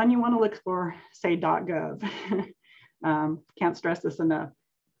 The one you want to look for, say .gov. Can't stress this enough.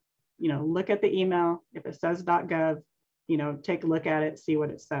 You know, look at the email. If it says .gov, you know, take a look at it, see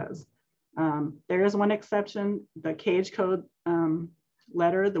what it says. There is one exception, the Cage code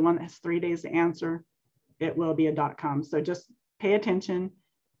letter, the one that has 3 days to answer, it will be a .com. So just pay attention.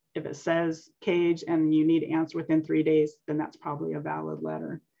 If it says Cage and you need to answer within 3 days, then that's probably a valid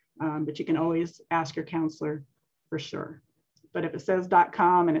letter. But you can always ask your counselor for sure. But if it says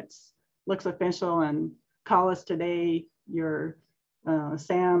 .com and it looks official and call us today, your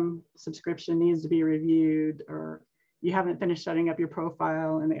SAM subscription needs to be reviewed, or you haven't finished setting up your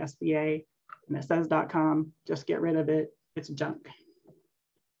profile in the SBA and it says .com, just get rid of it. It's junk.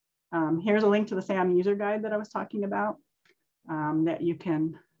 Here's a link to the SAM user guide that I was talking about that you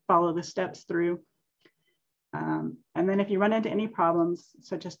can follow the steps through. And then if you run into any problems,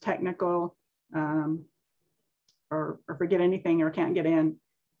 such as technical or forget anything or can't get in,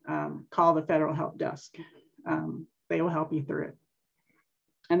 call the federal help desk. They will help you through it.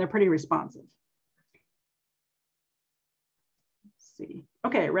 And they're pretty responsive. see.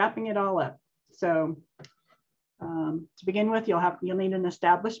 Okay, wrapping it all up. So to begin with, you'll need an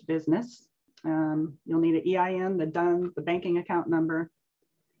established business. You'll need an EIN, the DUNS, the banking account number.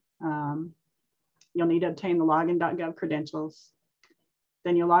 You'll need to obtain the login.gov credentials.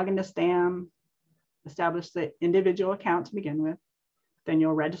 Then you'll log into STAM, establish the individual account to begin with. Then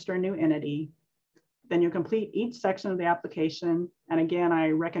you'll register a new entity. Then you'll complete each section of the application. And again, I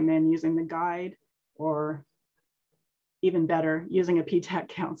recommend using the guide, or even better, using a PTAC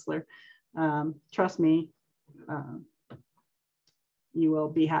counselor. Trust me, you will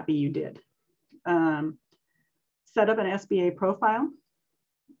be happy you did. Set up an SBA profile,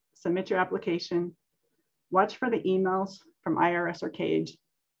 submit your application, watch for the emails from IRS or CAGE,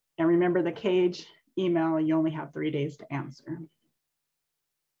 and remember the CAGE email, you only have 3 days to answer.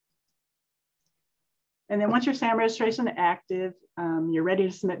 And then once your SAM registration is active, you're ready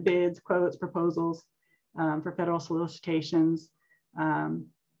to submit bids, quotes, proposals for federal solicitations.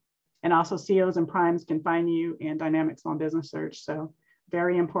 And also COs and primes can find you in dynamic small business search. So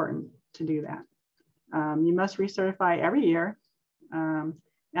very important to do that. You must recertify every year.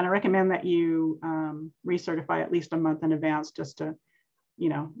 And I recommend that you recertify at least a month in advance, just to, you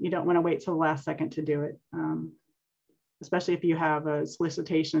don't want to wait till the last second to do it. Especially if you have a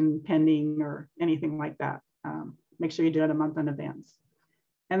solicitation pending or anything like that. Make sure you do it a month in advance.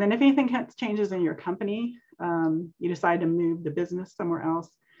 And then if anything changes in your company, you decide to move the business somewhere else,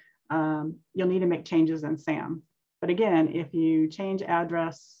 you'll need to make changes in SAM. But again, if you change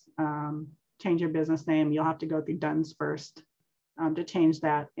address, change your business name, you'll have to go through DUNS first to change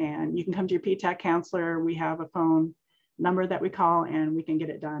that. And you can come to your PTAC counselor. We have a phone number that we call, and we can get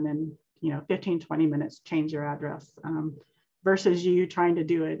it done in 15, 20 minutes, change your address, versus you trying to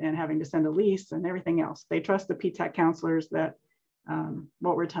do it and having to send a lease and everything else. They trust the PTAC counselors that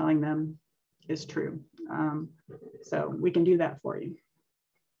what we're telling them is true. So we can do that for you.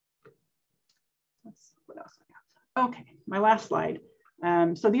 What else I got? Okay, my last slide.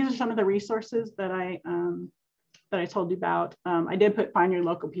 So these are some of the resources that I told you about. I did find your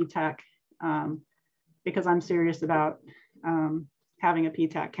local PTAC because I'm serious about having a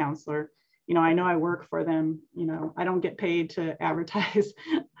PTAC counselor. I know I work for them. I don't get paid to advertise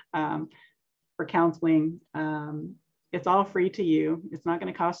for counseling. It's all free to you. It's not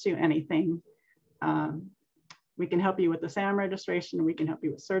going to cost you anything. We can help you with the SAM registration. We can help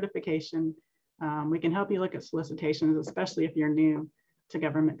you with certification. We can help you look at solicitations, especially if you're new to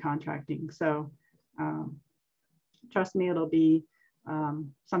government contracting. So trust me, it'll be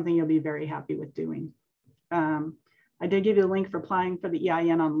something you'll be very happy with doing. I did give you a link for applying for the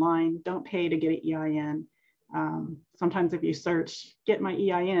EIN online. Don't pay to get an EIN. Sometimes if you search, get my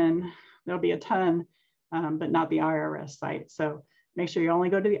EIN, there'll be a ton, but not the IRS site. So make sure you only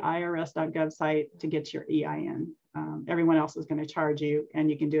go to the irs.gov site to get your EIN. Everyone else is going to charge you,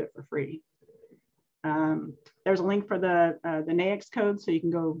 and you can do it for free. There's a link for the NAICS code, so you can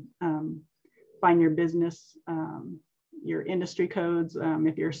go find your business, your industry codes,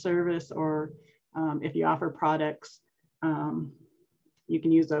 if you're a service or if you offer products. You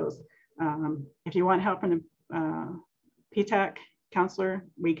can use those. If you want help from the PTAC counselor,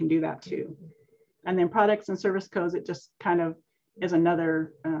 we can do that too. And then products and service codes, it just kind of is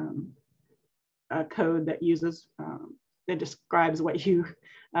another code that uses, that describes what you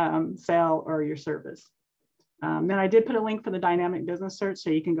sell or your service. Then I did put a link for the dynamic business search,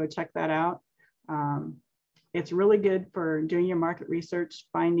 so you can go check that out. It's really good for doing your market research,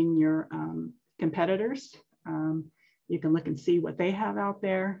 finding your competitors. You can look and see what they have out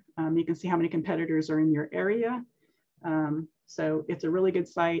there. You can see how many competitors are in your area. So it's a really good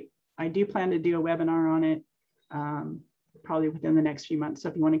site. I do plan to do a webinar on it probably within the next few months. So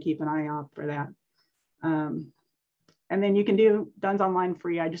if you want to keep an eye out for that. And then you can do DUNS online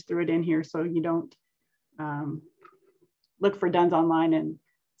free. I just threw it in here so you don't look for DUNS online and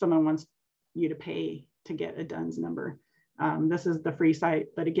someone wants you to pay to get a DUNS number. This is the free site,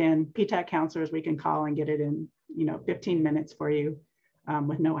 but again, PTAC counselors, we can call and get it in 15 minutes for you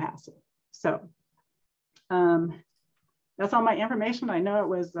with no hassle. So that's all my information. I know it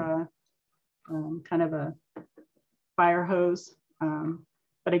was kind of a fire hose,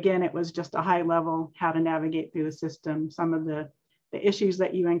 but again, it was just a high level, how to navigate through the system, some of the issues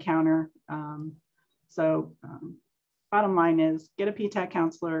that you encounter. Bottom line is get a PTAC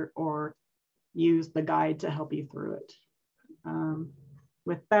counselor or use the guide to help you through it.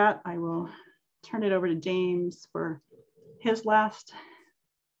 With that, I will turn it over to James for his last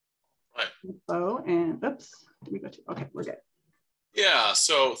info. And oops, did we go to? Okay, we're good. Yeah,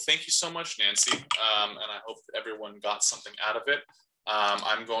 so thank you so much, Nancy. And I hope everyone got something out of it.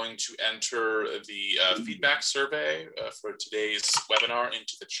 I'm going to enter the feedback survey for today's webinar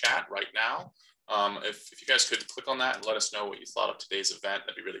into the chat right now. If you guys could click on that and let us know what you thought of today's event,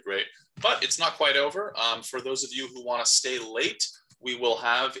 that'd be really great. But it's not quite over. For those of you who want to stay late, we will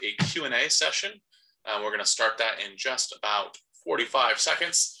have a Q&A session. We're going to start that in just about 45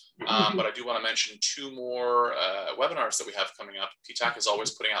 seconds. But I do want to mention two more webinars that we have coming up. PTAC is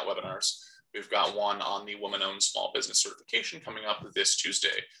always putting out webinars. We've got one on the woman-owned small business certification coming up this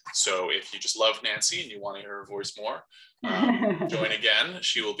Tuesday. So if you just love Nancy and you want to hear her voice more, join again.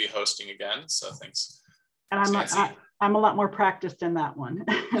 She will be hosting again. So thanks. And I'm a lot more practiced in that one.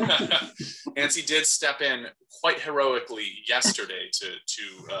 Nancy did step in quite heroically yesterday to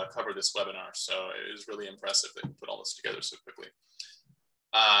cover this webinar. So it was really impressive that you put all this together so quickly.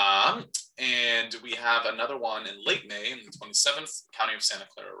 And we have another one in late May, on the 27th, County of Santa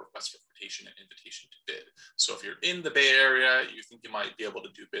Clara, request for quotation and invitation to bid. So if you're in the Bay Area, you think you might be able to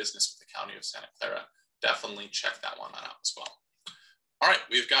do business with the County of Santa Clara, definitely check that one out as well. All right,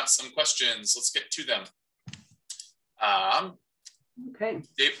 we've got some questions. Let's get to them. Okay.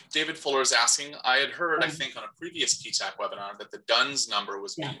 David Fuller is asking, I had heard, I think on a previous PTAC webinar that the DUNS number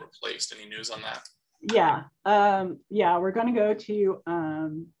was being replaced. Any news on that? Yeah, yeah, we're going to go to,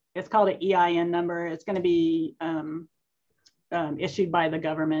 it's called an EIN number. It's going to be issued by the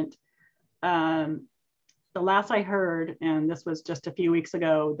government. The last I heard, and this was just a few weeks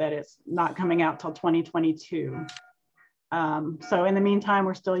ago, that it's not coming out till 2022. So in the meantime,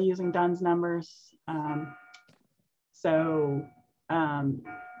 we're still using DUNS numbers.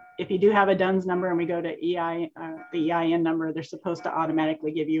 If you do have a DUNS number and we go to the EIN number, they're supposed to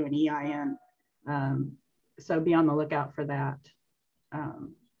automatically give you an EIN. So be on the lookout for that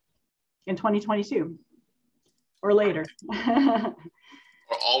in 2022 or later.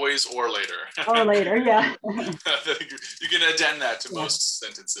 Or always or later. Or later, yeah. You can addend that to most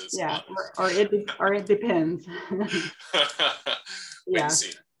sentences. Yeah, or it depends. Wait and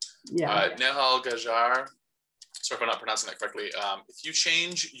see. Yeah. Nehal Gajar, sorry if I'm not pronouncing that correctly. If you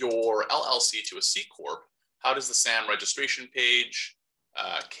change your LLC to a C Corp, how does the SAM registration page,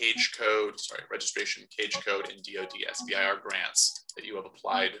 cage code, registration, cage code, and DoD SBIR grants that you have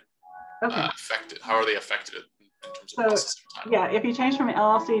applied affected? How are they affected in terms of process time? Yeah, if you change from an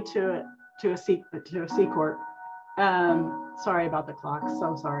LLC to a C Corp, sorry about the clock,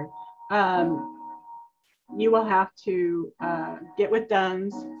 so sorry. You will have to get with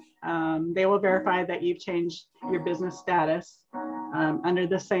DUNS. They will verify that you've changed your business status under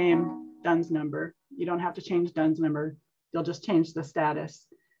the same DUNS number. You don't have to change DUNS number. They'll just change the status.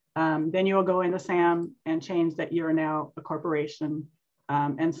 Then you will go into SAM and change that you're now a corporation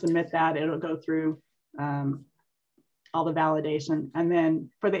and submit that. It'll go through all the validation. And then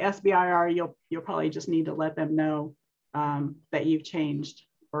for the SBIR, you'll probably just need to let them know that you've changed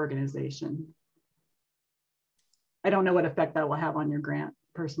organization. I don't know what effect that will have on your grant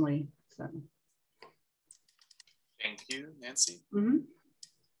personally. So. Thank you, Nancy. Mm-hmm. It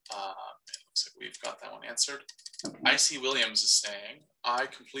looks like we've got that one answered. Okay. IC Williams is saying, I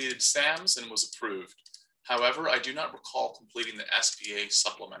completed SAMS and was approved. However, I do not recall completing the SBA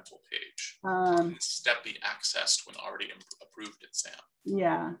supplemental page. Can this step be accessed when already approved at SAM?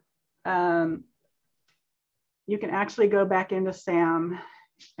 Yeah. You can actually go back into SAM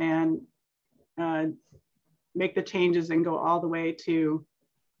and make the changes and go all the way to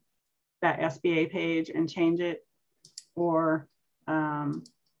that SBA page and change it. Or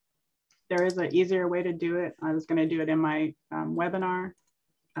there is an easier way to do it. I was going to do it in my webinar.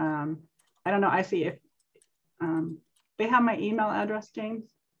 I don't know. I see if they have my email address,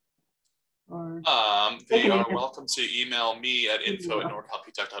 James. Or they are welcome to email me at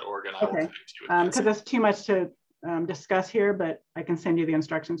info@norcalptech.org and I will connect you with because it's too much to discuss here, but I can send you the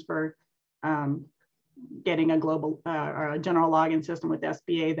instructions for getting a global or a general login system with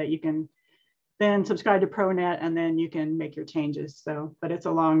SBA that you can then subscribe to ProNet and then you can make your changes. So, but it's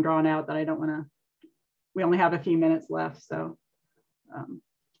a long drawn out that I don't want to, we only have a few minutes left. So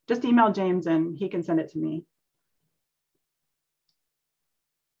just email James and he can send it to me.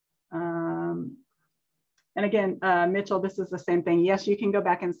 And again, Mitchell, this is the same thing. Yes, you can go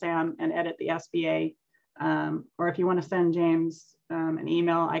back in SAM and edit the SBA. Or if you want to send James an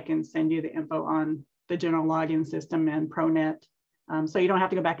email, I can send you the info on the general login system and ProNet. So you don't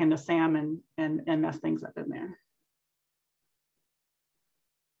have to go back into SAM and mess things up in there.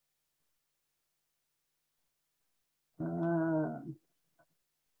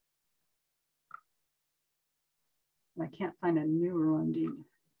 I can't find a newer one, do you?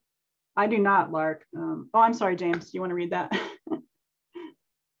 I do not, Lark. Oh, I'm sorry, James. Do you want to read that?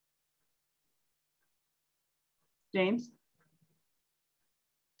 James?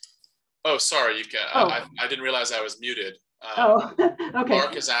 Oh, sorry. You can. I didn't realize I was muted. Okay.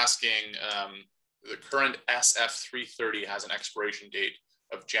 Mark is asking, the current SF330 has an expiration date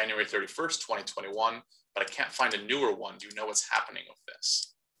of January 31st, 2021, but I can't find a newer one. Do you know what's happening with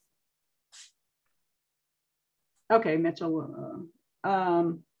this? Okay, Mitchell.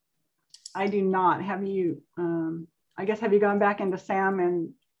 I do not. Have you? I guess have you gone back into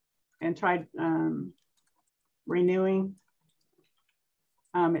SAM and tried renewing?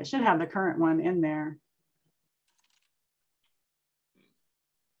 It should have the current one in there.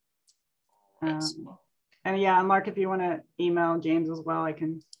 And yeah, Mark, if you want to email James as well, I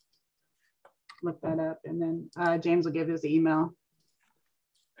can look that up, and then James will give his email.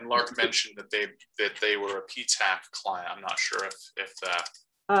 And Mark mentioned that they were a PTAC client. I'm not sure if that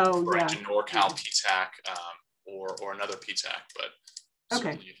to Norcal PTAC or another PTAC, but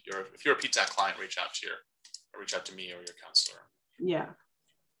okay. If you're a PTAC client, reach out to me or your counselor. Yeah.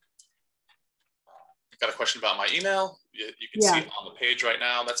 Got a question about my email? You can see it on the page right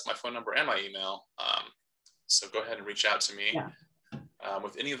now. That's my phone number and my email. So go ahead and reach out to me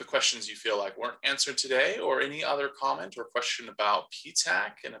with any of the questions you feel like weren't answered today, or any other comment or question about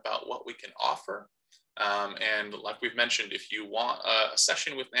PTAC and about what we can offer. And like we've mentioned, if you want a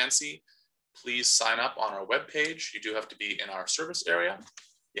session with Nancy, please sign up on our webpage. You do have to be in our service area.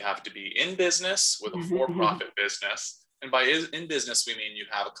 You have to be in business with a for-profit business. And by in business, we mean you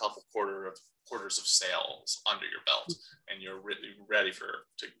have a couple quarters of sales under your belt, and you're really ready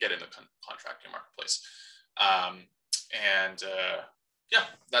to get in the contracting marketplace. Yeah,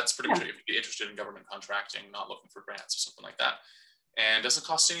 that's pretty much it. If you'd be interested in government contracting, not looking for grants or something like that, and doesn't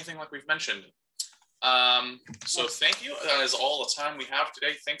cost anything, like we've mentioned. So thank you. That is all the time we have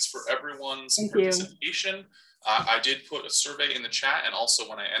today. Thanks for everyone's participation. I did put a survey in the chat, and also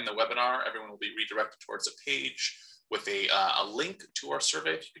when I end the webinar, everyone will be redirected towards a page with a link to our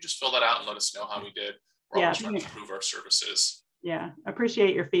survey. If you could just fill that out and let us know how we did. We're always trying to improve our services. Yeah,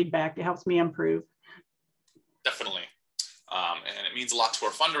 appreciate your feedback. It helps me improve. Definitely. And it means a lot to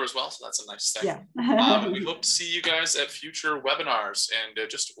our funder as well, so that's a nice thing. Yeah. We hope to see you guys at future webinars. And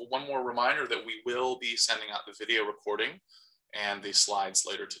just one more reminder that we will be sending out the video recording and the slides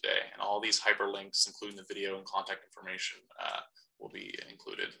later today. And all these hyperlinks, including the video and contact information, will be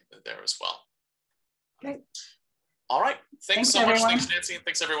included there as well. Okay. All right. Thanks so much. Thanks, Nancy. And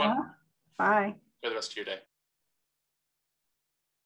thanks, everyone. Bye. Enjoy the rest of your day.